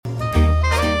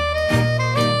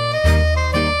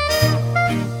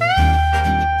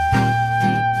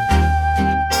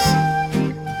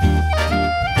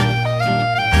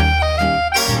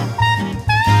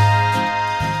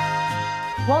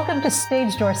to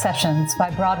Stage Door Sessions by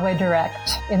Broadway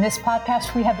Direct. In this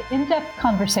podcast, we have in-depth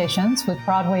conversations with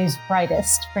Broadway's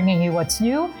brightest, bringing you what's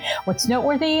new, what's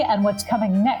noteworthy, and what's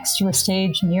coming next to a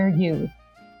stage near you.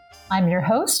 I'm your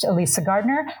host, Elisa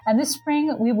Gardner, and this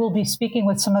spring we will be speaking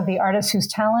with some of the artists whose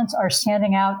talents are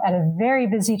standing out at a very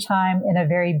busy time in a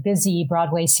very busy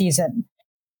Broadway season.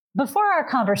 Before our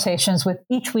conversations with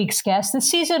each week's guest, this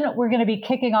season we're going to be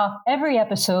kicking off every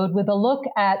episode with a look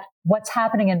at what's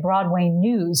happening in Broadway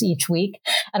news each week.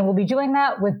 And we'll be doing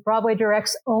that with Broadway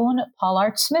Direct's own Paul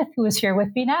Art Smith, who is here with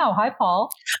me now. Hi,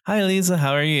 Paul. Hi, Lisa.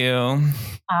 How are you?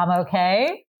 I'm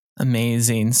okay.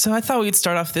 Amazing. So I thought we'd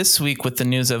start off this week with the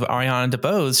news of Ariana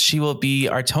DeBose. She will be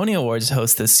our Tony Awards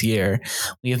host this year.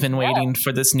 We have been waiting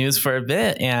for this news for a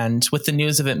bit. And with the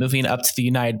news of it moving up to the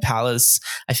United Palace,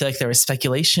 I feel like there was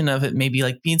speculation of it maybe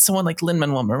like being someone like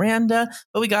Lin-Manuel Miranda.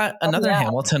 But we got another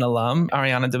Hamilton alum,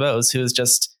 Ariana DeBose, who is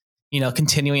just,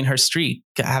 continuing her streak,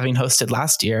 having hosted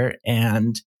last year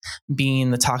and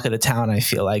being the talk of the town, I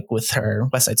feel like, with her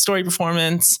West Side Story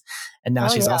performance. And now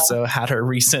she's also had her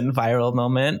recent viral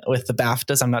moment with the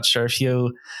BAFTAs. I'm not sure if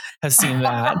you have seen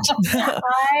that.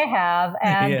 I have.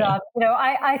 And,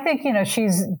 I think,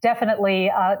 she's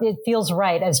definitely, it feels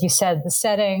right. As you said, the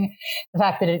setting, the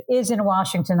fact that it is in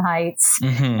Washington Heights.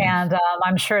 Mm-hmm. And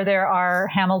I'm sure there are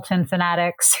Hamilton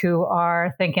fanatics who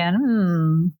are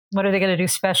thinking, what are they going to do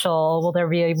special? Will there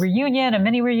be a reunion, a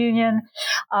mini reunion?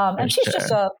 And she's just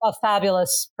a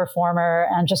fabulous performer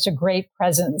and just a great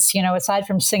presence. Aside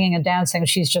from singing and dancing,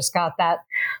 she's just got that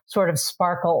sort of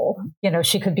sparkle.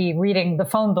 She could be reading the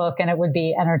phone book and it would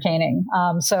be entertaining.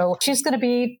 So she's going to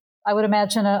be, I would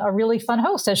imagine, a really fun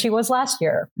host, as she was last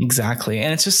year. Exactly.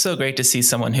 And it's just so great to see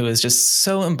someone who is just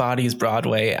so embodies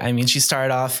Broadway. I mean, she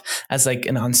started off as like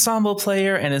an ensemble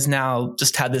player and has now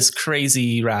just had this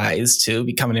crazy rise to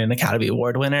becoming an Academy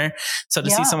Award winner. So to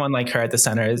see someone like her at the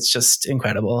center is just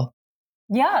incredible.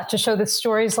 Yeah, to show that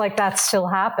stories like that still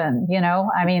happen,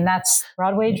 I mean, that's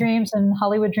Broadway dreams and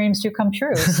Hollywood dreams do come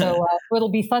true. So it'll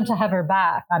be fun to have her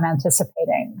back, I'm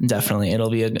anticipating. Definitely. It'll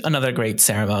be another great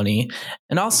ceremony.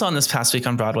 And also on this past week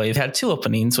on Broadway, we've had two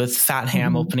openings with Fat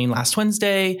Ham opening last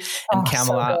Wednesday and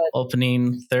Camelot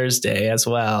opening Thursday as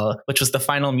well, which was the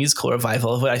final musical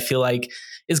revival of what I feel like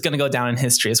is going to go down in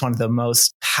history as one of the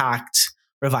most packed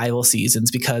revival seasons,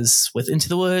 because with Into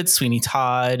the Woods, Sweeney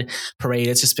Todd, Parade,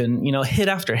 it's just been, hit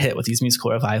after hit with these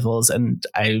musical revivals. And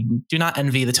I do not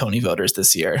envy the Tony voters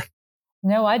this year.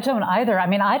 No, I don't either. I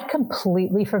mean, I'd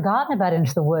completely forgotten about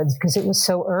Into the Woods because it was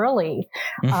so early.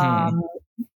 Mm-hmm.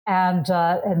 And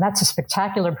that's a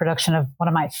spectacular production of one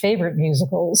of my favorite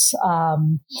musicals.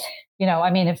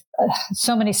 If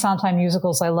so many Sondheim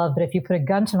musicals I love, but if you put a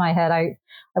gun to my head, I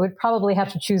would probably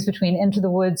have to choose between Into the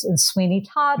Woods and Sweeney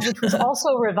Todd, which was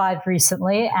also revived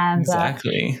recently. And,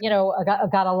 exactly.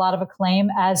 Got a lot of acclaim,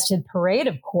 as did Parade,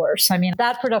 of course. I mean,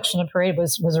 that production of Parade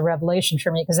was a revelation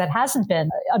for me because that hasn't been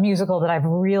a musical that I've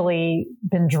really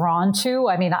been drawn to.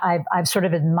 I mean, I've sort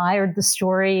of admired the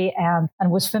story and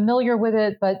was familiar with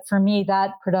it. But for me,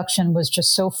 that production was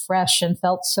just so fresh and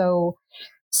felt so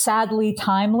sadly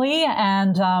timely.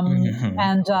 And,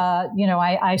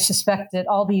 I suspect that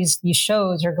all these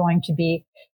shows are going to be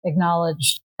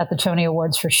acknowledged at the Tony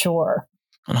Awards for sure.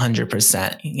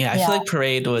 100%. Yeah. I feel like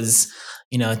Parade was,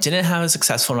 didn't have a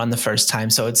successful run the first time.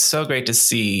 So it's so great to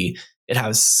see it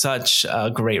have such a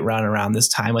great run around this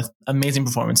time with amazing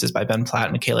performances by Ben Platt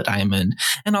and Michaela Diamond,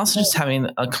 and also just having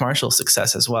a commercial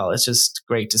success as well. It's just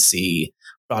great to see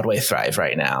Broadway thrive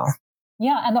right now.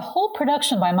 Yeah, and the whole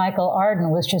production by Michael Arden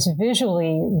was just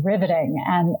visually riveting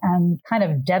and kind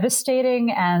of devastating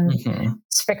and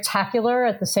spectacular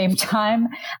at the same time.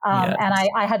 And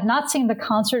I had not seen the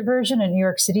concert version in New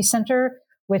York City Center,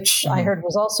 which I heard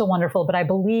was also wonderful. But I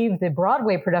believe the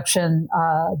Broadway production,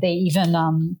 they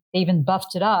even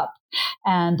buffed it up.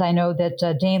 And I know that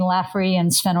Dane Laffrey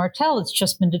and Sven Ortel, it's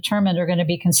just been determined, are going to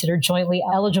be considered jointly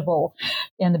eligible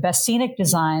in the Best Scenic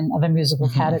Design of a Musical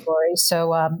category.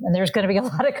 So, and there's going to be a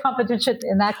lot of competition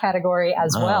in that category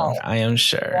as well. I am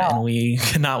sure. Yeah. And we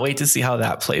cannot wait to see how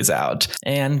that plays out.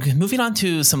 And moving on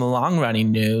to some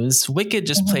long-running news, Wicked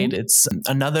just played its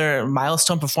another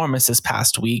milestone performance this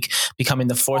past week, becoming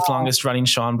the fourth longest running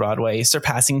show on Broadway,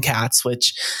 surpassing Cats,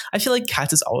 which I feel like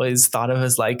Cats is always thought of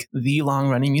as like the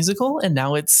long-running musical musical, and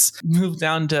now it's moved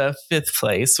down to 5th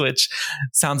place, which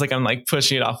sounds like I'm like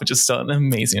pushing it off, which is still an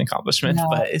amazing accomplishment. No.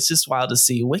 But it's just wild to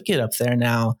see Wicked up there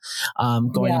now,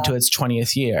 going into its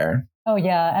 20th year. Oh,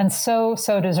 yeah. And so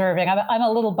deserving. I'm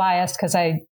a little biased because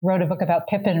I wrote a book about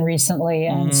Pippin recently,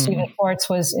 and Stephen Schwartz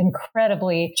was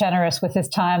incredibly generous with his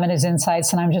time and his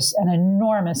insights. And I'm just an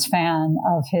enormous fan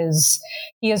of his.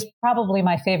 He is probably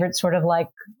my favorite sort of like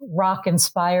rock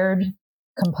inspired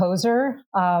composer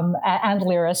and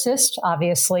lyricist,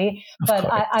 obviously. But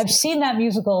I've seen that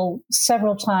musical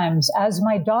several times as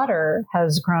my daughter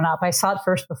has grown up. I saw it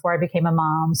first before I became a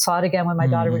mom, saw it again when my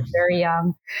daughter was very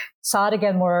young, saw it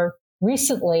again more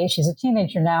recently. She's a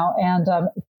teenager now. And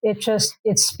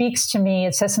it speaks to me.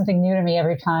 It says something new to me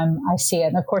every time I see it.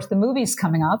 And of course, the movie's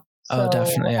coming up. So,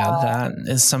 definitely. Yeah, that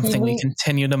is something we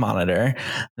continue to monitor.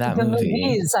 That the movie.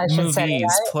 Movies, I should say.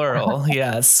 Right? Plural.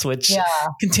 Yes, which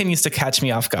continues to catch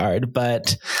me off guard,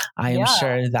 but I am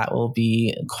sure that will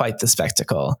be quite the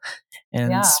spectacle.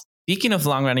 And speaking of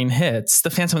long-running hits,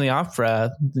 The Phantom of the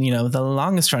Opera, the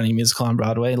longest-running musical on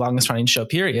Broadway, longest-running show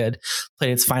period,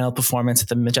 played its final performance at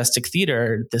the Majestic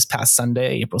Theater this past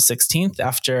Sunday, April 16th,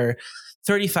 after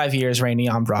 35 years reigning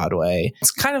on Broadway. It's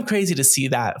kind of crazy to see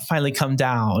that finally come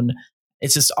down.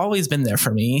 It's just always been there for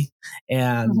me.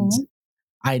 And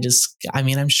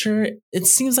I'm sure it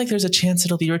seems like there's a chance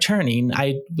it'll be returning.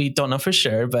 We don't know for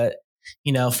sure, but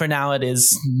for now it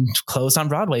is closed on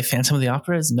Broadway. Phantom of the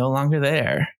Opera is no longer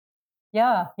there.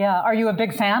 Yeah. Yeah. Are you a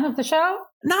big fan of the show?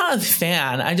 Not a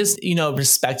fan. I just,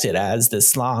 respect it as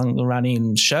this long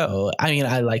running show. I mean,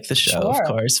 I like the show, of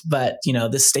course, but,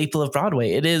 the staple of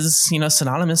Broadway, it is,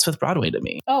 synonymous with Broadway to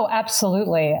me. Oh,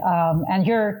 absolutely. And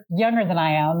you're younger than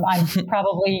I am. I'm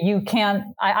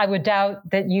I would doubt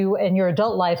that you in your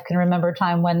adult life can remember a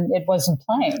time when it wasn't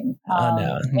playing.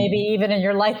 No. Maybe even in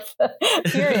your life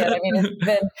period. I mean, it's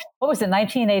been, what was it,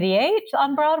 1988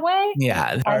 on Broadway?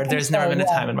 Yeah. Or there's never been a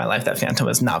time in my life that Phantom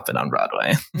has not been on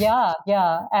Broadway. Yeah.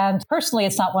 And personally,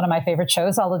 it's not one of my favorite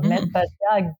shows, I'll admit, but,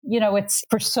 it's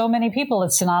for so many people,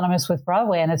 it's synonymous with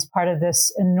Broadway, and it's part of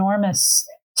this enormous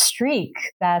streak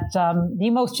that the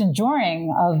most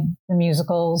enduring of the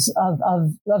musicals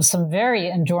of some very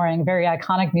enduring, very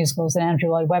iconic musicals that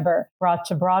Andrew Lloyd Webber brought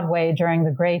to Broadway during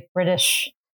the Great British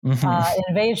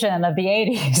invasion of the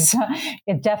 80s.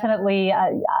 It definitely,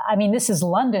 this is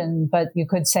London, but you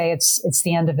could say it's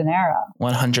the end of an era.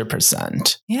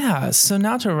 100%. Yeah. So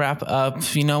now to wrap up,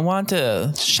 want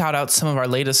to shout out some of our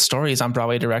latest stories on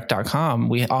BroadwayDirect.com.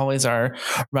 We always are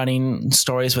running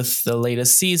stories with the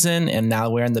latest season, and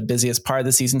now we're in the busiest part of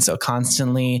the season. So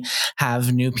constantly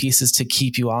have new pieces to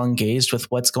keep you all engaged with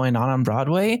what's going on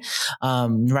Broadway.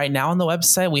 Right now on the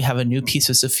website, we have a new piece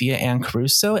with Sophia Ann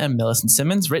Caruso and Millicent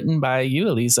Simmons, written by you,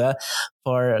 Eliza,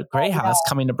 for Grey House,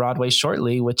 coming to Broadway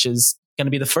shortly, which is going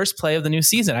to be the first play of the new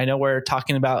season. I know we're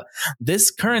talking about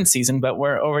this current season, but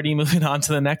we're already moving on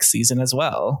to the next season as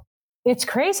well. It's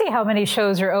crazy how many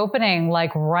shows are opening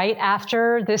like right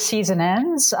after this season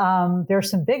ends.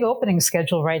 There's some big openings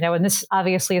scheduled right now, and this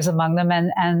obviously is among them.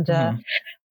 And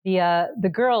the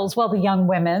girls, well, the young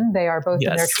women, they are both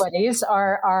in their 20s,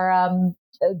 are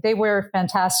they were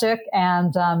fantastic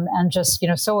and just,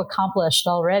 so accomplished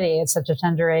already at such a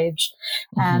tender age.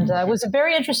 And it was a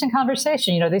very interesting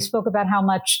conversation. They spoke about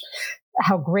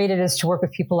how great it is to work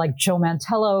with people like Joe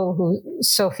Mantello, who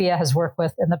Sophia has worked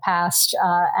with in the past.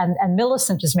 And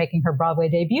Millicent is making her Broadway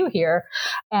debut here.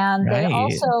 And they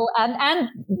also, and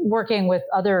working with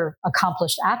other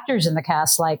accomplished actors in the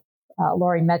cast, like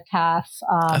Laurie Metcalf,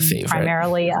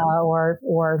 primarily,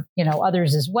 or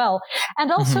others as well.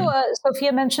 And also,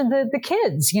 Sophia mentioned the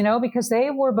kids, because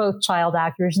they were both child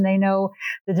actors and they know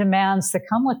the demands that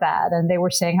come with that. And they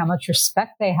were saying how much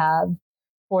respect they have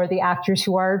for the actors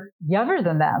who are younger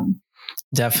than them.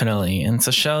 Definitely. And it's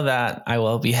a show that I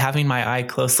will be having my eye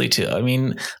closely to. I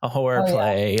mean, a horror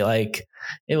play,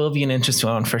 it will be an interesting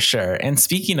one for sure. And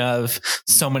speaking of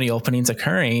so many openings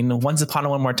occurring, Once Upon a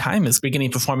One More Time is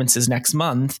beginning performances next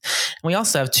month. And we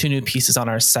also have 2 new pieces on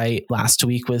our site last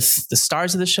week with the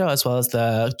stars of the show, as well as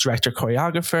the director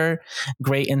choreographer.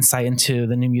 Great insight into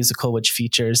the new musical, which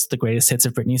features the greatest hits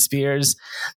of Britney Spears.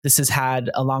 This has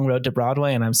had a long road to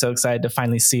Broadway, and I'm so excited to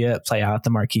finally see it play out at the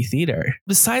Marquee Theater.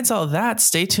 Besides all that,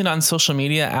 stay tuned on social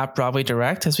media at Broadway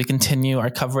Direct as we continue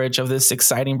our coverage of this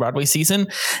exciting Broadway season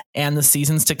and the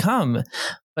seasons to come.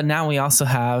 But now we also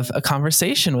have a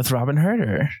conversation with Robyn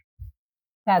Hurder.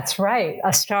 That's right.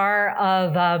 A star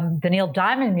of the Neil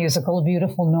Diamond musical,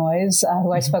 Beautiful Noise,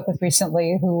 who I spoke with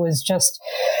recently, who was just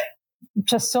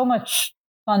so much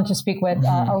fun to speak with.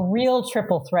 A real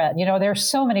triple threat. There's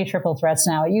so many triple threats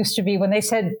now. It used to be when they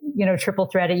said, triple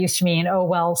threat, it used to mean, oh,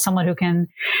 well, someone who can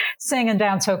sing and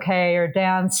dance okay, or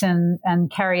dance and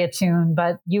carry a tune.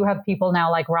 But you have people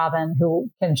now like Robyn who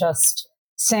can just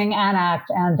sing and act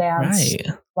and dance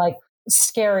like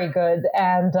scary good.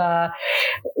 And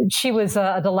she was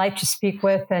a delight to speak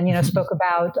with, and spoke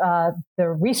about the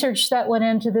research that went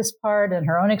into this part and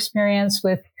her own experience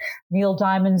with Neil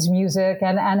Diamond's music,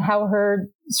 and how her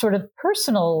sort of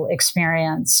personal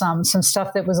experience, some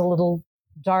stuff that was a little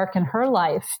dark in her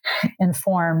life,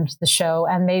 informed the show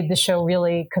and made the show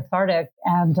really cathartic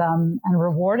and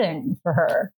rewarding for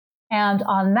her. And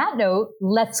on that note,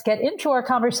 let's get into our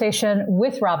conversation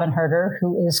with Robyn Hurder,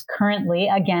 who is currently,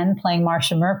 again, playing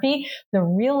Marcia Murphy, the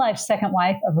real-life second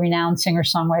wife of renowned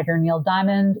singer-songwriter Neil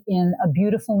Diamond in A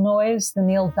Beautiful Noise, the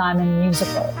Neil Diamond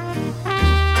musical.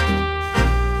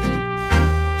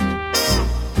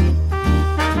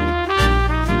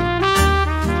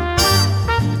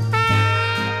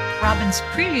 Robyn's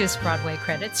previous Broadway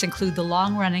credits include the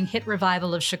long-running hit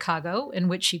revival of Chicago, in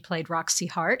which she played Roxy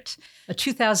Hart, a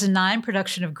 2009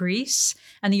 production of Grease,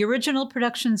 and the original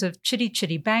productions of Chitty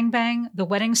Chitty Bang Bang, The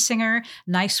Wedding Singer,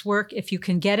 Nice Work If You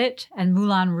Can Get It, and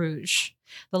Moulin Rouge.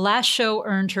 The last show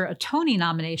earned her a Tony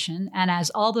nomination, and as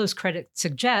all those credits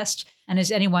suggest, and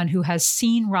as anyone who has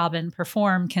seen Robyn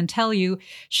perform can tell you,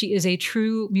 she is a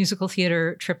true musical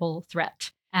theater triple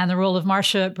threat. And the role of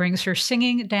Marcia brings her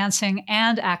singing, dancing,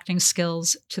 and acting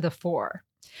skills to the fore.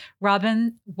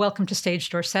 Robyn, welcome to Stage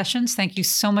Door Sessions. Thank you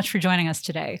so much for joining us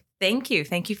today. Thank you.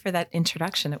 Thank you for that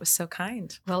introduction. It was so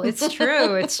kind. Well, it's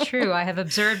true. It's true. I have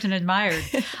observed and admired.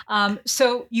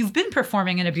 So you've been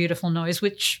performing in A Beautiful Noise,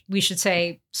 which we should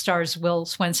say stars Will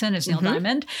Swenson as Neil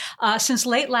Diamond, since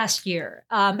late last year.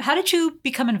 How did you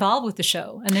become involved with the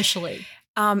show initially?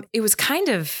 It was kind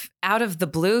of out of the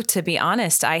blue, to be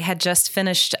honest. I had just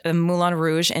finished Moulin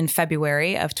Rouge in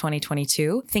February of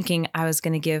 2022, thinking I was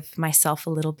going to give myself a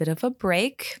little bit of a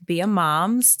break, be a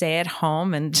mom, stay at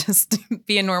home, and just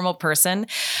be a normal person.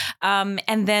 And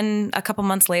then a couple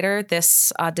months later,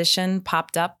 this audition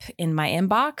popped up in my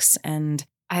inbox, and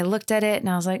I looked at it and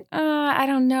I was like, I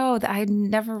don't know. I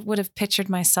never would have pictured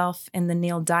myself in the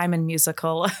Neil Diamond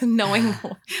musical, knowing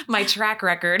my track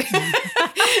record.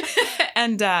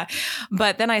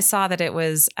 But then I saw that it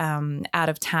was out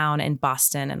of town in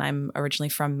Boston, and I'm originally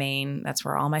from Maine. That's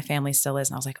where all my family still is.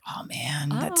 And I was like, oh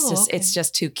man, it's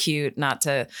just too cute not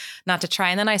to try.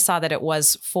 And then I saw that it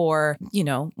was for,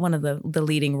 one of the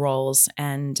leading roles.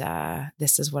 And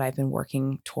this is what I've been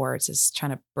working towards, is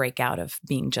trying to break out of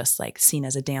being just like seen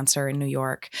as a dancer in New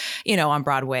York, on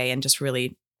Broadway, and just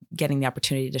really getting the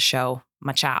opportunity to show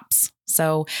my chops.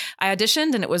 So I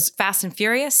auditioned, and it was fast and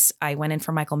furious. I went in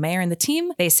for Michael Mayer and the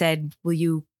team. They said, will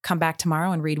you come back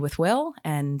tomorrow and read with Will?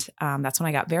 And that's when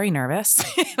I got very nervous.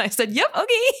 And I said, yep,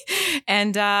 okay.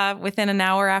 And within an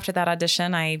hour after that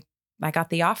audition, I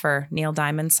got the offer. Neil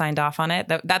Diamond signed off on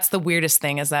it. That's the weirdest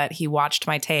thing, is that he watched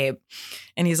my tape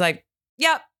and he's like,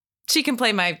 yep, she can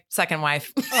play my second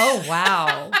wife. Oh,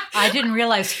 wow. I didn't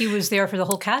realize he was there for the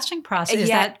whole casting process. Is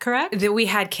that correct? We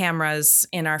had cameras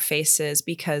in our faces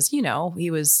because,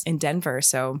 he was in Denver.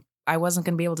 So I wasn't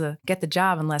going to be able to get the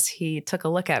job unless he took a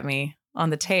look at me on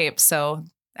the tape. So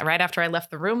right after I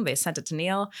left the room, they sent it to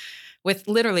Neil.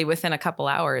 Literally within a couple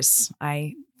hours,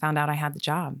 I found out I had the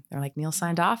job. They're like, Neil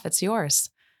signed off. It's yours.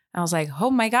 I was like, oh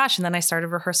my gosh. And then I started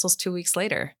rehearsals 2 weeks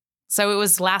later. So it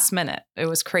was last minute. It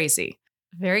was crazy.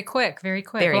 Very quick, very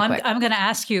quick. Very quick. quick. I'm going to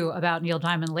ask you about Neil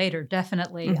Diamond later,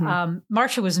 definitely. Mm-hmm.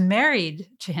 Marcia was married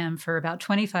to him for about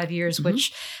 25 years,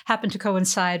 which happened to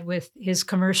coincide with his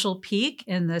commercial peak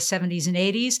in the 70s and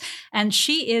 80s. And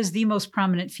she is the most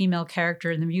prominent female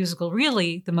character in the musical,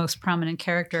 really the most prominent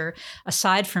character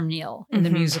aside from Neil in the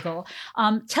musical.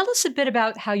 Tell us a bit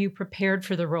about how you prepared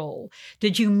for the role.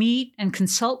 Did you meet and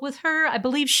consult with her? I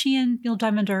believe she and Neil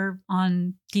Diamond are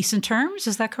on decent terms.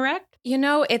 Is that correct?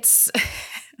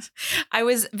 I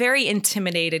was very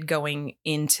intimidated going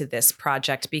into this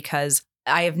project because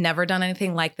I have never done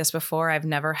anything like this before. I've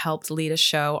never helped lead a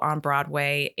show on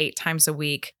Broadway 8 times a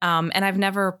week. And I've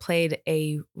never played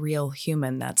a real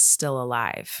human that's still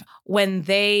alive. When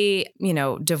they,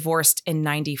 divorced in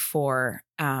 94,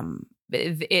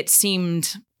 it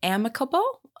seemed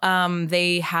amicable.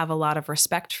 They have a lot of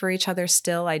respect for each other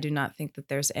still. I do not think that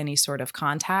there's any sort of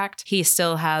contact. He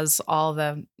still has all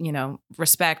the,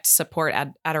 respect, support,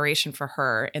 adoration for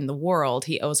her in the world.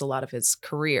 He owes a lot of his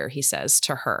career, he says,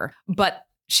 to her. But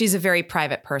she's a very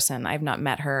private person. I've not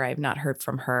met her. I've not heard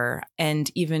from her. And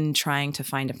even trying to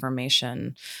find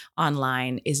information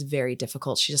online is very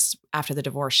difficult. She just after the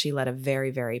divorce, she led a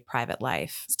very, very private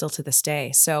life, still to this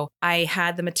day. So I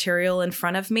had the material in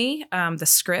front of me, the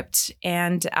script,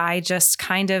 and I just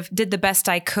kind of did the best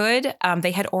I could.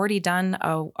 They had already done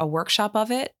a workshop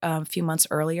of it a few months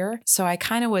earlier. So I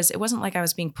kind of it wasn't like I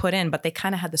was being put in, but they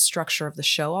kind of had the structure of the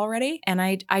show already. And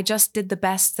I just did the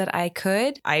best that I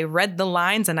could. I read the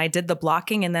lines and I did the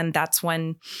blocking. And then that's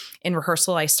when in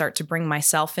rehearsal, I start to bring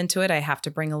myself into it. I have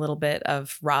to bring a little bit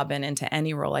of Robyn into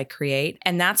any role I create.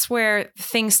 And that's where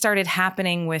things started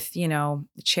happening with,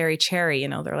 Cherry Cherry,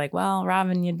 they're like, well,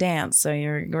 Robyn, you dance. So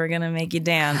we're going to make you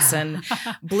dance. And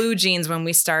Blue Jeans, when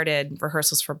we started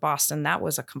rehearsals for Boston, that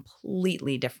was a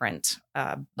completely different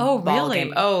ball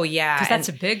game. Oh, yeah. Because that's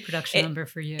a big production number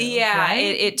for you. Yeah.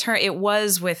 Right? It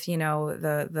was with,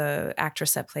 the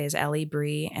actress that plays Ellie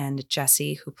Bree and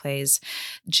Jesse, who plays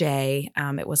Jay.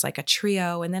 It was like a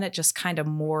trio. And then it just kind of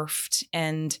morphed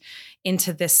and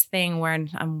into this thing where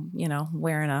I'm,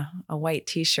 wearing a white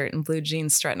t-shirt and blue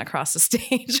jeans strutting across the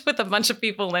stage with a bunch of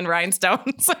people in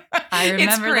rhinestones. I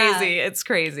remember It's crazy. It's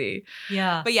crazy.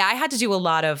 Yeah. But yeah, I had to do a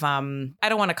lot of, I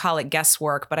don't want to call it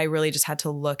guesswork, but I really just had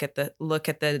to look at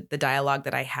the dialogue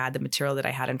that I had, the material that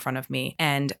I had in front of me,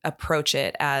 and approach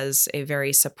it as a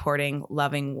very supporting,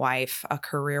 loving wife, a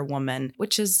career woman,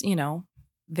 which is,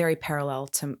 very parallel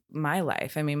to my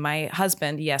life. I mean, my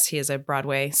husband, yes, he is a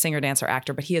Broadway singer, dancer,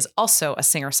 actor, but he is also a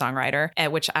singer-songwriter,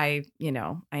 at which I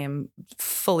am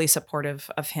fully supportive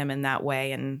of him in that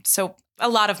way. And so a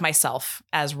lot of myself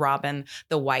as Robyn,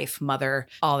 the wife, mother,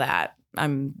 all that,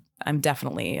 I'm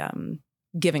definitely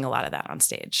giving a lot of that on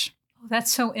stage.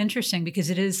 That's so interesting because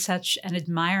it is such an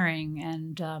admiring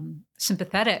and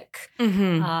sympathetic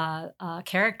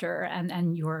character,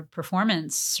 and your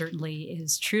performance certainly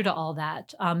is true to all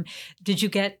that. Did you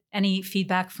get any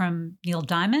feedback from Neil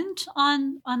Diamond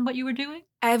on what you were doing?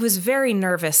 I was very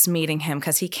nervous meeting him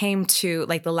because he came to,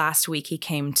 like the last week, he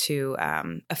came to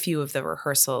a few of the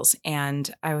rehearsals,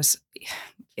 and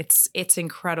it's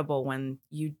incredible when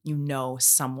you know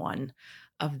someone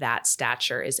of that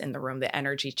stature is in the room, the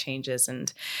energy changes.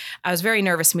 And I was very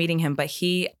nervous meeting him, but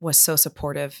he was so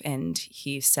supportive, and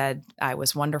he said I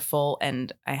was wonderful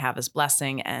and I have his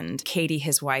blessing. And Katie,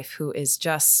 his wife, who is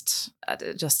just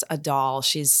a doll.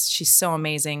 She's so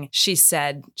amazing. She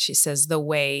says, the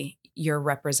way you're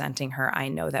representing her, I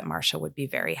know that Marsha would be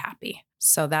very happy.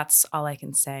 So that's all I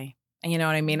can say. And you know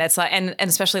what I mean? It's like, and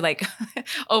especially like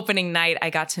opening night,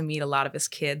 I got to meet a lot of his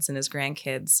kids and his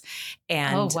grandkids.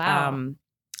 And oh, wow.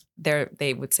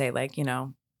 They would say like,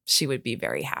 she would be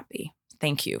very happy.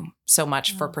 Thank you so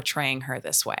much for portraying her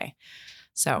this way.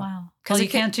 So, wow. Well, you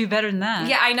can't do better than that.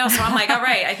 Yeah, I know. So I'm like, all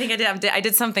right, I think I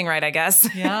did something right, I guess.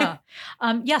 Yeah.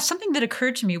 Something that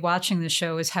occurred to me watching the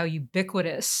show is how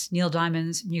ubiquitous Neil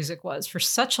Diamond's music was for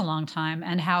such a long time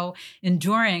and how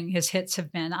enduring his hits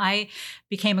have been. I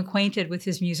became acquainted with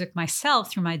his music myself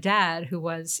through my dad, who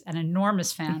was an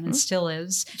enormous fan and still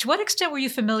is. To what extent were you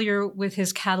familiar with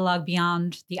his catalog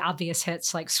beyond the obvious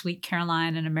hits like Sweet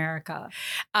Caroline and America?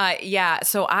 Yeah.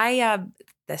 So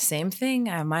the same thing.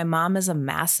 My mom is a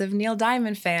massive Neil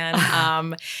Diamond fan.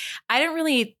 I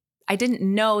didn't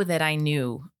know that I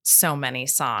knew so many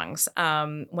songs.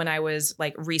 When I was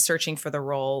like researching for the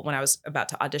role, when I was about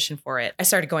to audition for it, I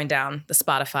started going down the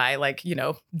Spotify, like,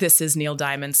 this is Neil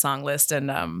Diamond song list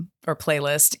and, or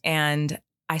playlist. And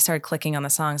I started clicking on the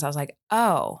songs. I was like,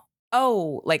 oh,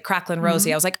 like Cracklin'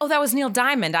 Rosie. I was like, oh, that was Neil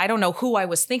Diamond. I don't know who I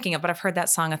was thinking of, but I've heard that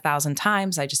song 1,000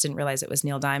 times. I just didn't realize it was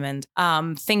Neil Diamond.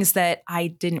 Things that I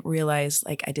didn't realize,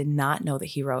 like I did not know that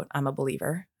he wrote I'm a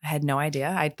Believer. I had no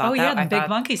idea. I thought the Big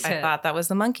Monkeys hit. I thought that was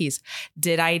the Monkees.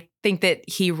 Did I think that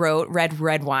he wrote Red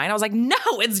Wine? I was like, no,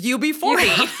 it's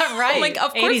UB40. Yeah, right. Like,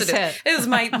 of course it is. Hit. It was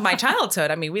my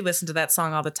childhood. I mean, we listened to that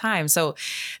song all the time. So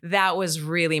that was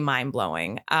really mind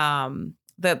blowing.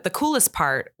 The coolest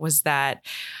part was that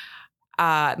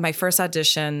my first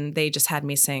audition, they just had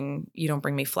me sing You Don't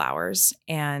Bring Me Flowers.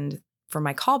 And for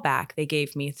my callback, they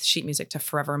gave me sheet music to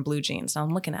Forever in Blue Jeans. And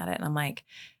I'm looking at it and I'm like,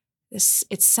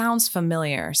 it sounds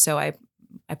familiar. So I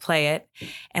play it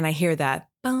and I hear that.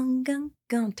 And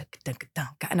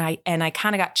I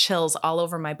kind of got chills all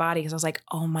over my body because I was like,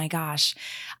 oh my gosh,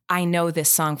 I know this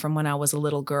song from when I was a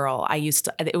little girl.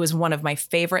 It was one of my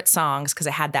favorite songs because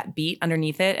it had that beat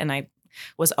underneath it. And I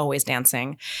was always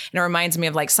dancing. And it reminds me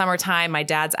of like summertime. My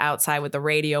dad's outside with the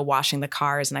radio washing the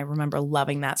cars. And I remember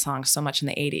loving that song so much in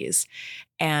the 80s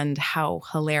and how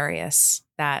hilarious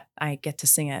that I get to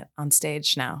sing it on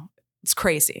stage now. It's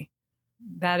crazy.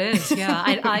 That is, yeah.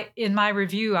 I in my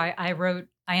review, I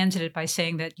ended it by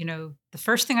saying that, the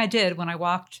first thing I did when I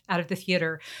walked out of the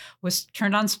theater was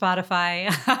turned on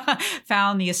Spotify,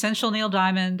 found the Essential Neil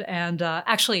Diamond and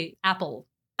actually Apple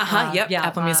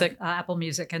Apple Music. Apple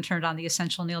Music, and turned on the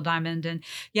Essential Neil Diamond. And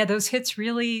yeah, those hits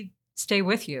really stay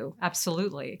with you.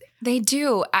 Absolutely. They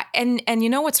do. And you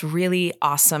know what's really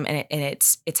awesome, and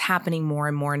it's happening more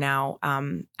and more now.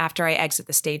 After I exit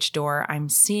the stage door, I'm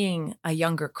seeing a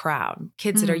younger crowd,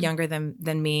 kids that are younger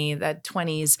than me, the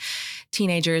 20s,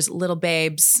 teenagers, little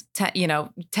babes,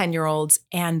 10-year-olds,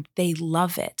 and they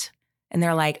love it. And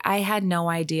they're like, I had no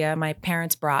idea. My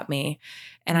parents brought me,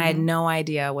 and I had no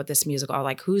idea what this music was.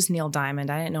 Like, who's Neil Diamond?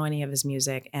 I didn't know any of his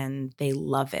music, and they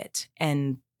love it.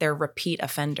 And they're repeat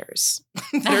offenders.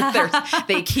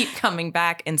 They keep coming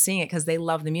back and seeing it because they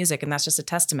love the music. And that's just a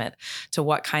testament to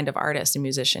what kind of artist and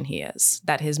musician he is,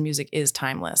 that his music is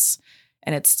timeless.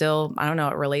 And it's still, I don't know,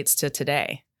 it relates to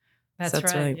today. That's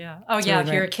right. Really, yeah. Oh, yeah. Really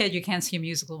if you're a kid, you can't see a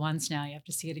musical once now. You have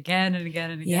to see it again and again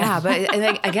and again. Yeah. But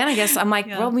again, I guess I'm like,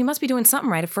 well, we must be doing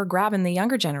something right if we're grabbing the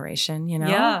younger generation,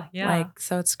 Yeah. Like,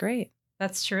 so it's great.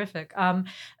 That's terrific.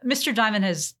 Mr. Diamond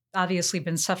has obviously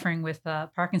been suffering with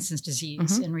Parkinson's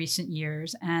disease in recent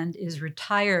years and is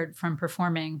retired from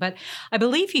performing. But I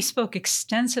believe he spoke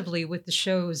extensively with the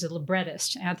show's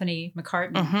librettist, Anthony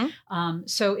McCartney.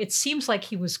 So it seems like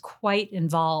he was quite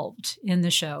involved in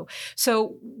the show.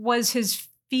 So was his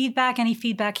feedback, any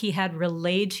feedback he had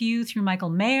relayed to you through Michael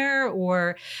Mayer,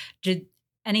 or did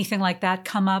anything like that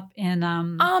come up in...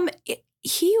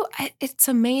 It's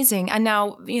amazing. And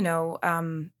now,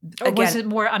 again, was it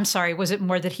more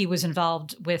that he was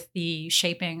involved with the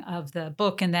shaping of the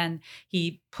book and then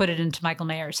he put it into Michael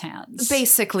Mayer's hands?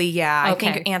 Basically, yeah. Okay.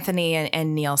 I think Anthony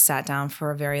and Neil sat down for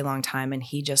a very long time and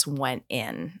he just went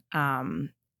in.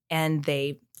 And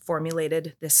they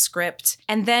formulated this script.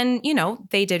 And then,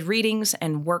 they did readings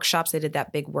and workshops. They did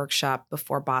that big workshop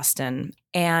before Boston.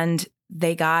 And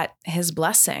they got his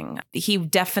blessing. He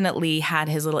definitely had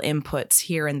his little inputs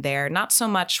here and there, not so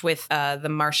much with the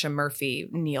Marcia Murphy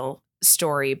Neil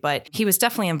story, but he was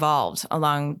definitely involved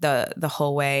along the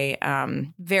whole way.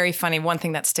 Very funny. One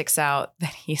thing that sticks out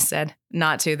that he said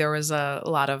not to, there was a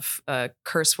lot of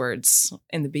curse words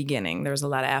in the beginning. There was a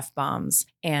lot of F-bombs.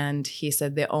 And he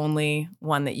said the only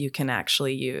one that you can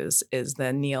actually use is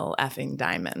the Neil effing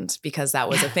Diamond, because that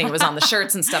was a thing. It was on the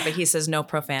shirts and stuff. But he says no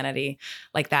profanity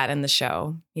like that in the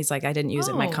show. He's like, I didn't use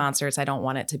it in my concerts. I don't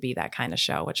want it to be that kind of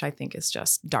show, which I think is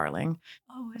just darling.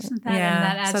 Oh, isn't that? Yeah. And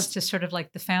that adds to sort of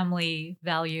like the family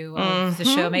value of the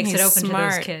show, makes it open to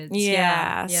those kids.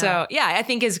 Yeah. So I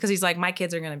think it's because he's like, my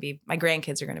grandkids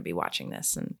are going to be watching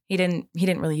this, and he didn't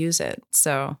really use it.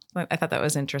 So I thought that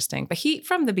was interesting. But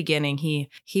from the beginning, he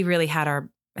really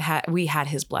we had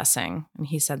his blessing, and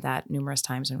he said that numerous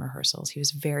times in rehearsals. He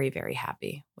was very, very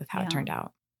happy with how it turned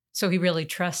out. So he really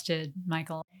trusted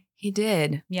Michael. He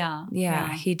did. Yeah,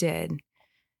 he did.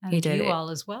 And he did you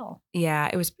all as well. Yeah,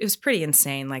 it was pretty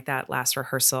insane. Like that last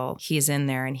rehearsal, he's in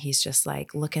there and he's just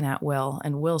like looking at Will,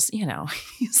 and Will's,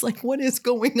 he's like, what is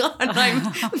going on? I'm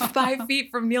 5 feet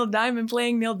from Neil Diamond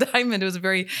playing Neil Diamond. It was a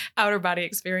very outer body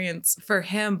experience for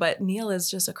him, but Neil is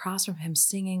just across from him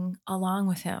singing along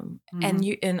with him.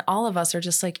 And all of us are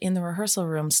just like in the rehearsal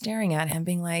room staring at him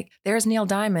being like, there's Neil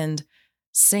Diamond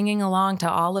singing along to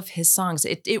all of his songs.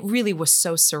 It really was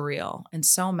so surreal and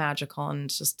so magical, and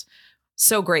just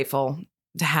so grateful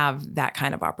to have that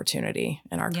kind of opportunity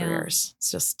in our careers. It's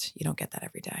just, you don't get that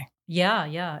every day.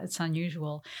 Yeah, it's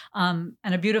unusual. And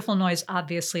A Beautiful Noise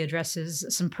obviously addresses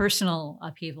some personal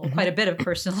upheaval, quite a bit of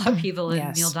personal upheaval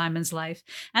in Neil Diamond's life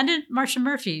and in Marcia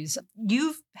Murphy's.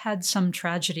 You've had some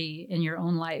tragedy in your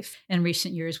own life in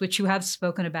recent years, which you have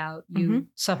spoken about. You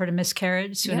suffered a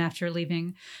miscarriage soon after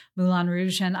leaving Moulin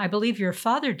Rouge, and I believe your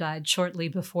father died shortly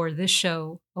before this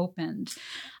show opened.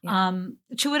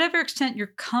 To whatever extent you're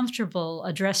comfortable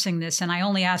addressing this, and I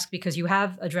only ask because you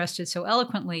have addressed it so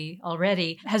eloquently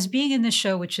already, has being in this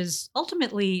show, which is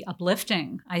ultimately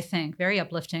uplifting, I think, very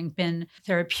uplifting, been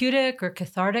therapeutic or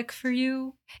cathartic for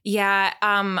you? Yeah,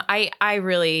 I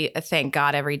really thank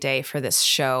God every day for this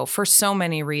show for so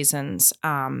many reasons.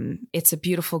 It's a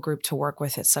beautiful group to work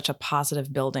with. It's such a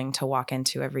positive building to walk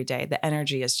into every day. The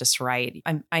energy is just right.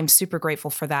 I'm super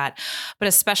grateful for that, but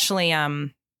especially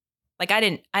like I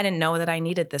didn't know that I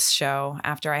needed this show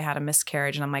after I had a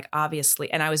miscarriage, and I'm like,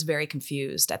 obviously, and I was very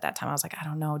confused at that time. I was like, I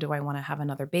don't know, do I want to have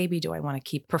another baby? Do I want to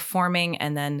keep performing?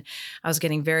 And then I was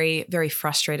getting very, very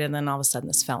frustrated, and then all of a sudden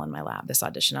this fell in my lap, this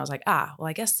audition. I was like, well,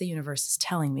 I guess the universe is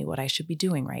telling me what I should be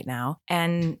doing right now.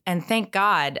 And thank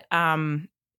God,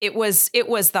 it was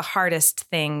the hardest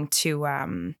thing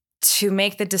to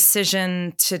make the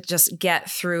decision to just get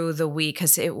through the week,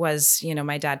 because it was,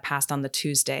 my dad passed on the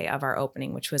Tuesday of our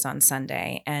opening, which was on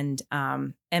Sunday. And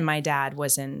my dad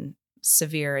was in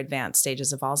severe advanced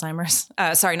stages of Alzheimer's.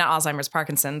 Sorry, not Alzheimer's,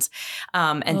 Parkinson's,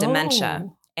 and dementia.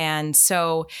 And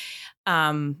so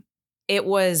it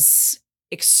was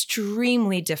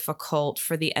extremely difficult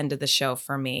for the end of the show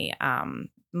for me.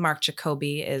 Mark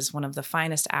Jacoby is one of the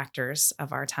finest actors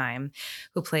of our time,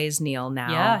 who plays Neil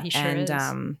now. Yeah, he sure is.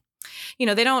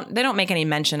 They don't make any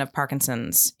mention of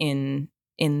Parkinson's in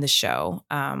the show,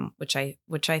 which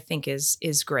I think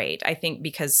is great. I think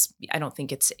because I don't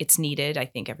think it's needed. I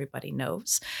think everybody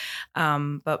knows.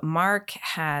 But Mark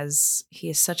he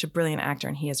is such a brilliant actor,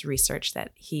 and he has researched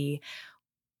that he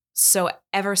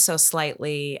ever so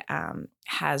slightly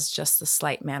has just the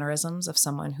slight mannerisms of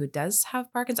someone who does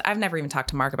have Parkinson's. I've never even talked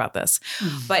to Mark about this,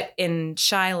 but in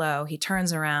Shiloh, he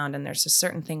turns around and there's a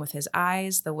certain thing with his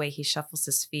eyes, the way he shuffles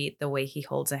his feet, the way he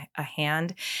holds a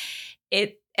hand.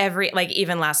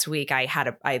 Even last week,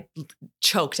 I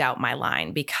choked out my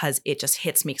line because it just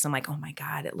hits me, because I'm like, oh my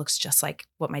God, it looks just like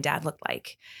what my dad looked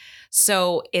like.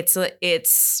 So it's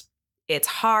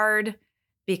hard,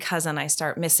 because then I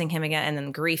start missing him again, and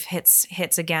then grief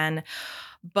hits again.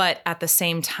 But at the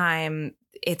same time,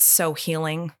 it's so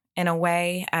healing in a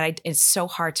way. And it's so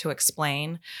hard to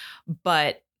explain.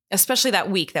 But especially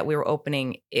that week that we were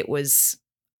opening, it was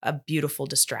a beautiful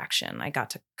distraction. I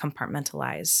got to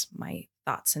compartmentalize my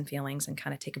thoughts and feelings and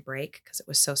kind of take a break, because it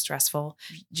was so stressful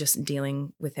just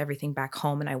dealing with everything back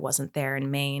home. And I wasn't there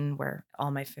in Maine, where all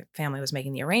my family was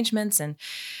making the arrangements.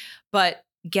 But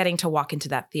getting to walk into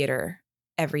that theater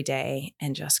every day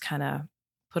and just kind of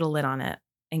put a lid on it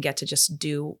and get to just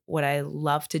do what I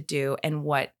love to do, and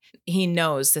what he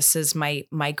knows this is my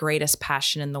greatest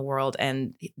passion in the world.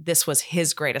 And this was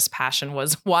his greatest passion,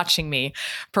 was watching me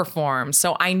perform.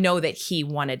 So I know that he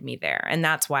wanted me there. And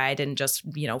that's why I didn't just,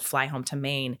 fly home to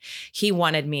Maine. He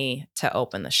wanted me to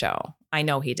open the show. I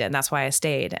know he did. And that's why I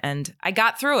stayed. And I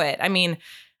got through it.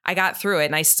 I got through it,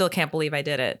 and I still can't believe I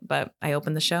did it, but I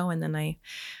opened the show, and then I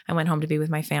went home to be with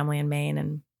my family in Maine.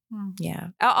 And yeah,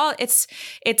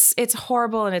 it's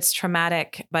horrible and it's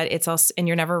traumatic, but it's also, and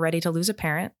you're never ready to lose a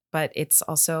parent, but it's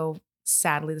also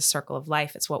sadly the circle of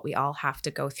life. It's what we all have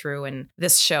to go through. And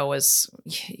this show is,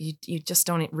 you just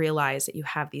don't realize that you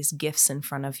have these gifts in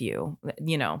front of you.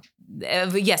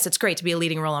 Yes, it's great to be a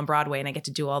leading role on Broadway, and I get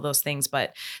to do all those things,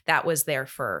 but that was there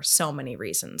for so many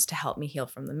reasons, to help me heal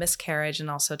from the miscarriage, and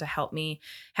also to help me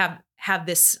have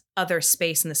this other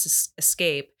space and this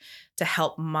escape to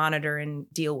help monitor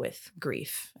and deal with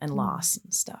grief and loss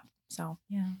and stuff. So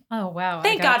yeah. Oh, wow.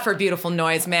 Thank God for beautiful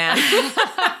noise, man.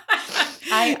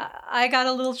 I got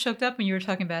a little choked up when you were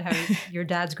talking about how your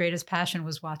dad's greatest passion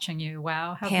was watching you.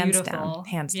 Wow, how beautiful.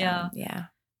 Hands down. Yeah.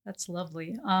 That's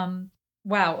lovely.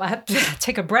 Wow, I have to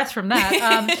take a breath from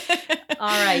that.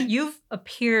 All right, you've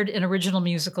appeared in original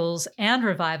musicals and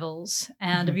revivals,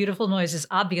 and A Beautiful Noise is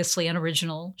obviously an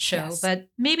original show, but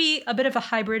maybe a bit of a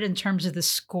hybrid in terms of the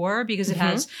score, because it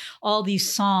has all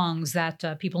these songs that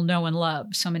people know and love,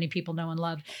 so many people know and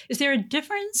love. Is there a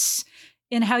difference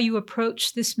in how you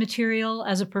approach this material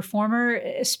as a performer,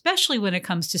 especially when it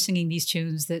comes to singing these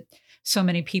tunes that so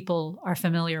many people are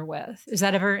familiar with? Is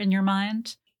that ever in your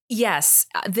mind? Yes.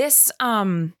 This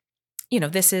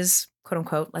is, quote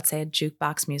unquote, let's say a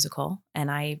jukebox musical.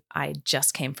 And I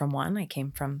just came from one. I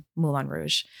came from Moulin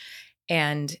Rouge.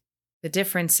 And the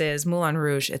difference is Moulin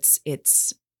Rouge,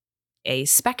 it's a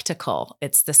spectacle.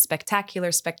 It's the spectacular,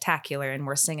 and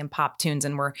we're singing pop tunes,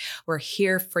 and we're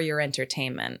here for your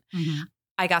entertainment. Mm-hmm.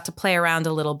 I got to play around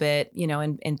a little bit,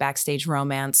 in backstage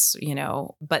romance,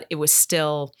 but it was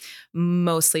still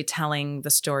mostly telling the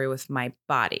story with my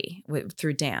body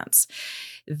through dance.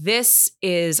 This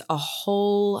is a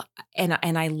whole, and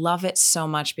I love it so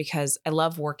much because I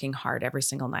love working hard every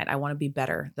single night. I want to be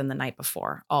better than the night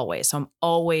before, always. So I'm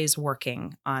always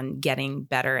working on getting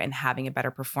better and having a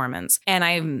better performance.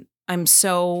 And I'm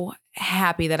so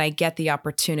happy that I get the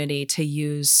opportunity to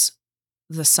use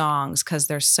the songs, because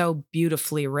they're so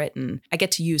beautifully written. I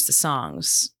get to use the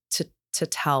songs to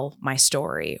tell my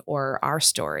story or our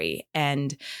story.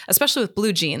 And especially with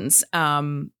Blue Jeans,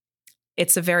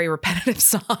 it's a very repetitive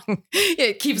song.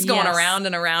 It keeps going around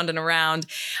and around and around.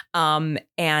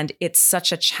 And it's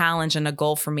such a challenge and a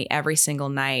goal for me every single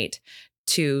night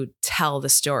to tell the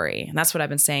story. And that's what I've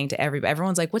been saying to everybody.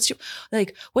 Everyone's like, what's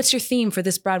your theme for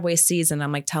this Broadway season?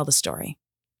 I'm like, tell the story.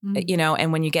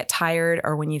 And when you get tired,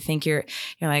 or when you think you're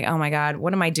like, oh my God,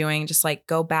 what am I doing? Just like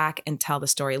go back and tell the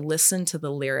story. Listen to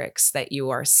the lyrics that you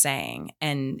are saying,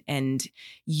 and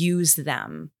use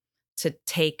them to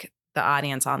take the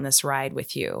audience on this ride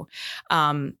with you.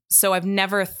 So I've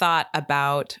never thought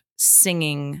about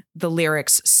singing the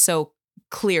lyrics so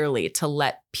clearly to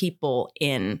let people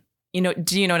in.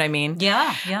 Do you know what I mean?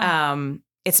 Yeah.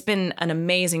 it's been an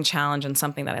amazing challenge and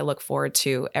something that I look forward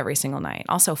to every single night.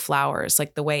 Also flowers,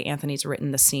 like the way Anthony's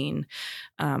written the scene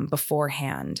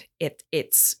beforehand.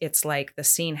 It's like the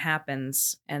scene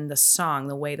happens and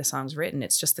the way the song's written,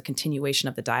 it's just the continuation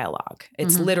of the dialogue.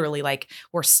 It's literally like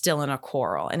we're still in a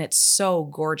choral, and it's so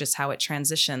gorgeous how it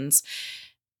transitions.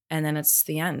 And then it's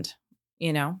the end,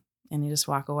 and you just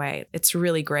walk away. It's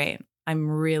really great. I'm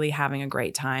really having a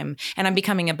great time, and I'm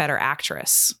becoming a better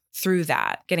actress through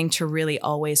that, getting to really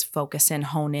always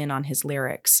hone in on his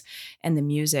lyrics and the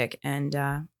music, and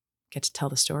get to tell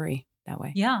the story that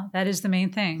way. Yeah, that is the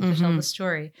main thing, to tell the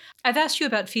story. I've asked you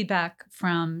about feedback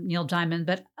from Neil Diamond,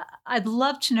 but I'd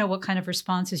love to know what kind of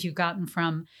responses you've gotten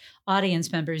from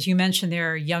audience members. You mentioned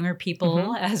there are younger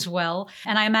people as well.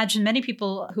 And I imagine many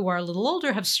people who are a little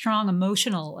older have strong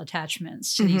emotional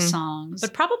attachments to these songs.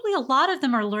 But probably a lot of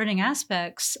them are learning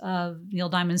aspects of Neil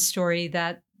Diamond's story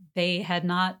that they had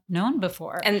not known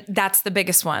before. And that's the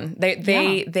biggest one.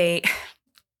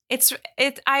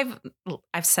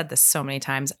 I've said this so many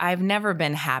times. I've never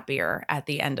been happier at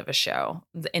the end of a show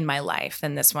in my life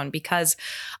than this one, because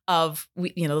of,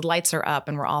 the lights are up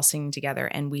and we're all singing together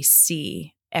and we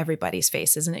see everybody's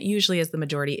faces. And it usually is, the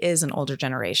majority is an older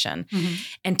generation.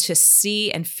 And to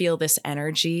see and feel this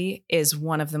energy is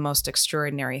one of the most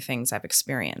extraordinary things I've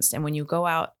experienced. And when you go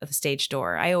out of the stage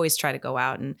door, I always try to go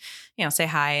out and, say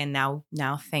hi. And now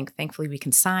thankfully we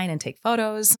can sign and take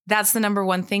photos. That's the number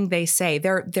one thing they say.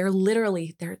 They're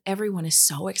literally, everyone is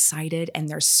so excited and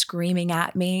they're screaming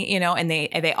at me, and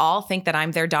they all think that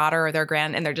I'm their daughter or their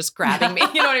and they're just grabbing me.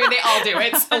 You know what I mean? They all do.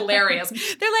 It's hilarious. They're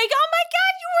like, oh my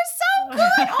God, you were so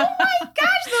good. Oh my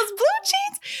gosh, those blue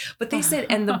jeans. But they said,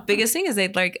 and the biggest thing is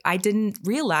I didn't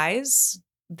realize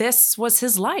this was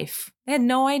his life. They had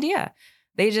no idea.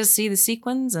 They just see the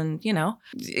sequins and, the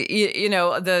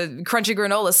crunchy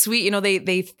granola sweet,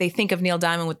 they think of Neil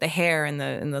Diamond with the hair and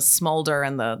the smolder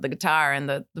and the guitar and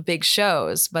the big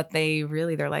shows, but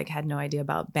they're like, had no idea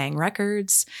about Bang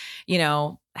Records,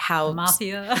 how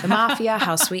the mafia,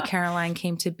 how Sweet Caroline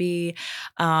came to be,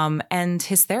 and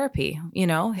his therapy,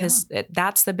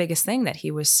 that's the biggest thing, that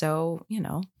he was so,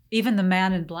 Even the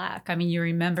Man in Black. I mean, you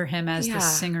remember him as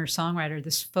this singer-songwriter,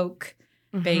 this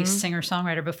folk-based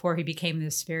singer-songwriter before he became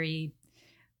this very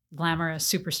glamorous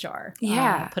superstar.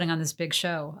 Putting on this big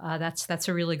show. That's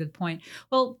a really good point.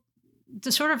 Well, to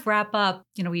sort of wrap up,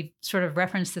 we've sort of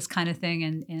referenced this kind of thing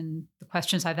in the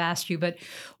questions I've asked you, but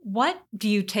what do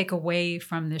you take away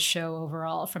from this show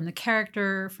overall, from the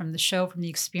character, from the show, from the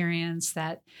experience,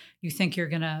 that you think you're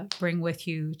going to bring with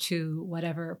you to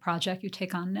whatever project you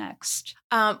take on next?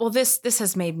 Well, this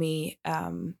has made me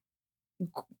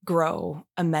grow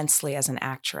immensely as an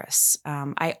actress.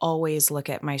 I always look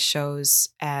at my shows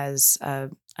as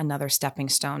another stepping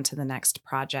stone to the next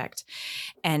project.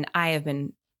 And I have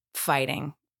been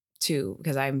fighting too,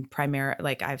 because I've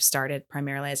started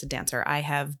primarily as a dancer. I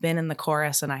have been in the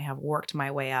chorus and I have worked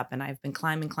my way up, and I've been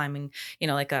climbing,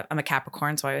 I'm a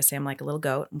Capricorn. So I always say I'm like a little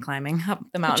goat. I'm climbing up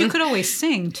the mountain. But you could always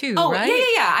sing too,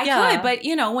 right? Yeah. I could.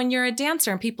 But when you're a dancer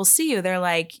and people see you, they're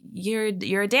like,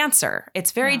 you're a dancer.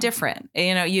 It's very different.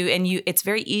 It's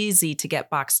very easy to get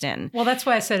boxed in. Well, that's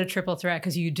why I said a triple threat,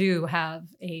 because you do have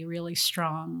a really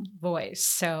strong voice.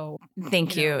 So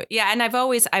thank you. Yeah. And I've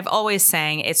always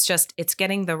sang, it's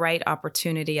getting the right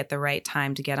opportunity at the right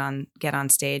time to get on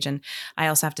stage. And I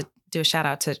also have to do a shout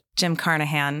out to Jim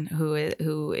Carnahan,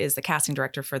 who is the casting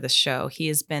director for this show.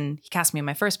 He cast me in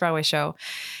my first Broadway show,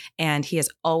 and he has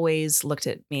always looked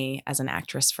at me as an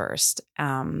actress first.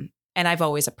 And I've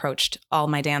always approached all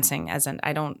my dancing as you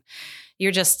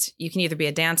can either be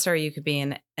a dancer or you could be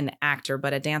an actor,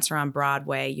 but a dancer on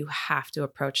Broadway, you have to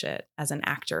approach it as an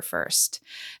actor first.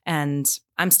 And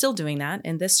I'm still doing that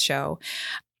in this show.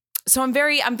 So I'm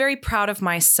very proud of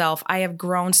myself. I have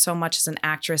grown so much as an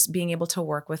actress, being able to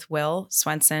work with Will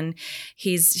Swenson.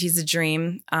 He's a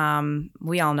dream.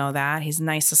 We all know that. He's the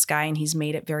nicest guy, and he's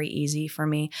made it very easy for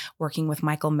me. Working with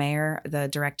Michael Mayer, the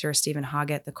director, Stephen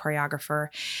Hoggett, the choreographer.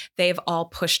 They've all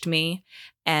pushed me,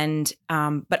 and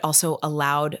but also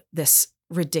allowed this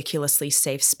ridiculously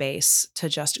safe space to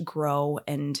just grow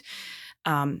and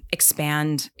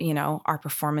expand, our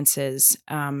performances.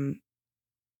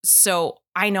 So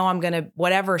I know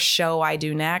whatever show I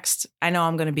do next, I know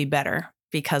I'm going to be better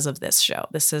because of this show.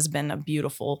 This has been a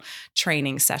beautiful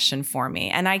training session for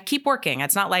me. And I keep working.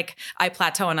 It's not like I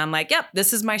plateau and I'm like, yep,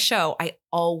 this is my show. I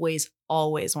always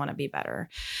want to be better.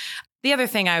 The other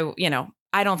thing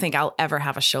I don't think I'll ever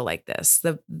have a show like this.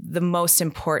 The most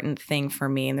important thing for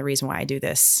me, and the reason why I do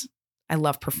this I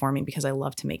love performing because I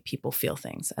love to make people feel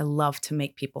things. I love to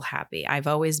make people happy. I've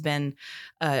always been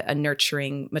a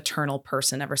nurturing, maternal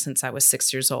person ever since I was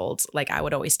 6 years old. Like I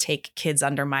would always take kids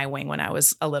under my wing when I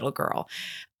was a little girl.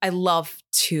 I love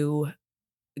to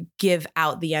give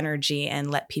out the energy and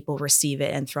let people receive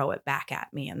it and throw it back at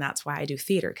me. And that's why I do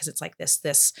theater, because it's like this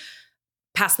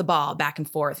pass the ball back and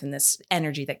forth and this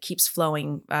energy that keeps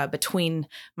flowing between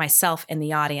myself and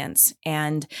the audience.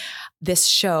 And this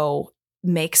show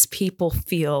makes people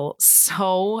feel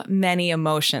so many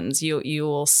emotions. You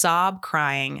will sob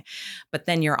crying, but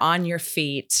then you're on your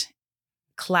feet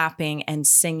clapping and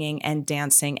singing and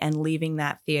dancing and leaving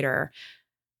that theater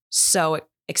so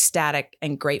ecstatic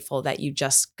and grateful that you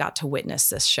just got to witness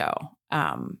this show,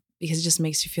 because it just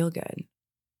makes you feel good.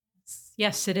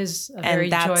 Yes, it is a very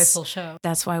joyful show.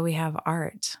 That's why we have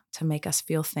art, to make us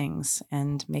feel things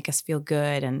and make us feel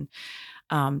good. And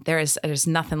there's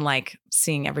nothing like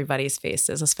seeing everybody's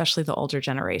faces, especially the older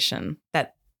generation,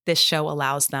 that this show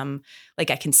allows them. Like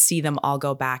I can see them all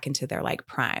go back into their like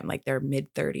prime, like their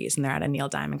mid-30s, and they're at a Neil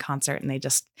Diamond concert and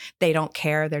they don't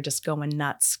care. They're just going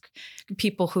nuts.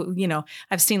 People who,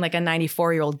 I've seen like a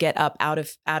 94-year-old get up out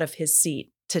of his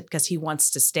seat because he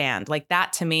wants to stand. Like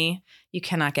that, to me, you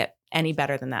cannot get any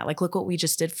better than that. Like, look what we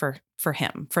just did for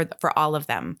him, for all of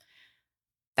them.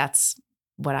 That's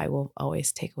what I will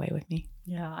always take away with me.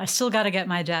 Yeah, I still got to get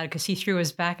my dad because he threw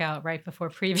his back out right before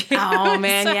preview. Oh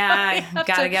man, so yeah,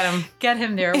 got to get him. Get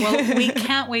him there. Well, we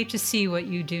can't wait to see what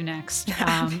you do next.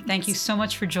 Thank you so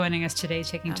much for joining us today,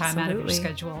 taking time out of your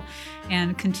schedule,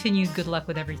 and continued good luck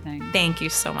with everything. Thank you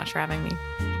so much for having me.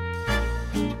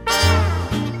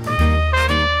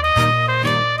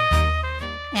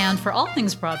 And for all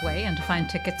things Broadway and to find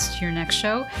tickets to your next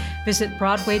show, visit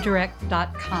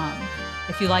BroadwayDirect.com.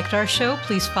 If you liked our show,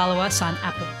 please follow us on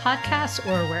Apple Podcasts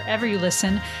or wherever you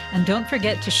listen. And don't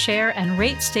forget to share and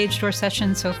rate Stage Door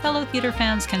Sessions so fellow theater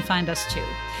fans can find us too.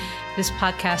 This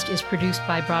podcast is produced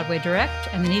by Broadway Direct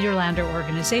and the Nederlander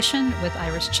Organization with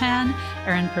Iris Chan,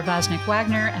 Erin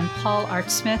Pervasnik-Wagner, and Paul Art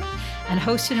Smith, and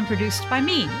hosted and produced by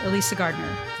me, Elisa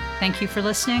Gardner. Thank you for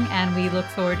listening, and we look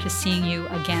forward to seeing you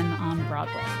again on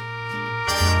Broadway.